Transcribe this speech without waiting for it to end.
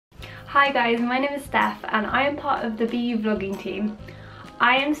Hi guys, my name is Steph and I am part of the BU vlogging team.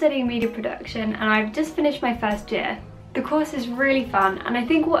 I am studying media production and I've just finished my first year. The course is really fun and I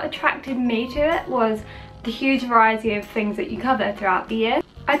think what attracted me to it was the huge variety of things that you cover throughout the year.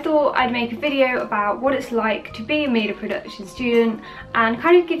 I thought I'd make a video about what it's like to be a media production student and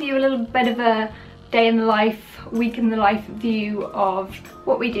kind of give you a little bit of a day in the life, week in the life view of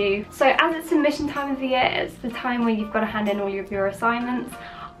what we do. So as it's submission time of the year, it's the time where you've got to hand in all of your assignments.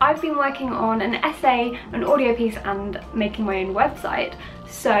 I've been working on an essay, an audio piece and making my own website.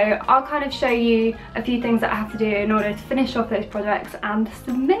 So I'll kind of show you a few things that I have to do in order to finish off those projects and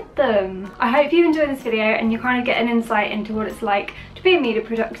submit them. I hope you enjoy this video and you kind of get an insight into what it's like to be a media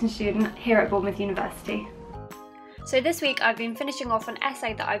production student here at Bournemouth University. So this week I've been finishing off an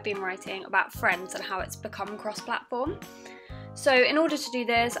essay that I've been writing about Friends and how it's become cross-platform. So in order to do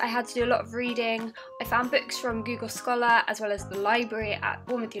this, I had to do a lot of reading. I found books from Google Scholar as well as the library at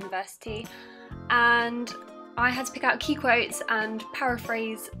Bournemouth University, and I had to pick out key quotes and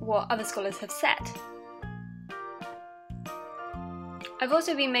paraphrase what other scholars have said. I've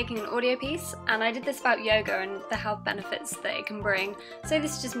also been making an audio piece, and I did this about yoga and the health benefits that it can bring. So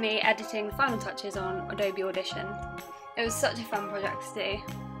this is just me editing the final touches on Adobe Audition. It was such a fun project to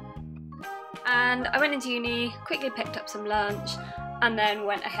do. And I went into uni, quickly picked up some lunch, and then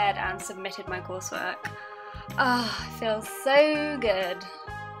went ahead and submitted my coursework. It feels so good.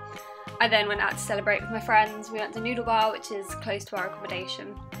 I then went out to celebrate with my friends. We went to Noodle Bar, which is close to our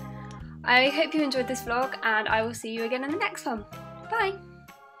accommodation. I hope you enjoyed this vlog, and I will see you again in the next one. Bye!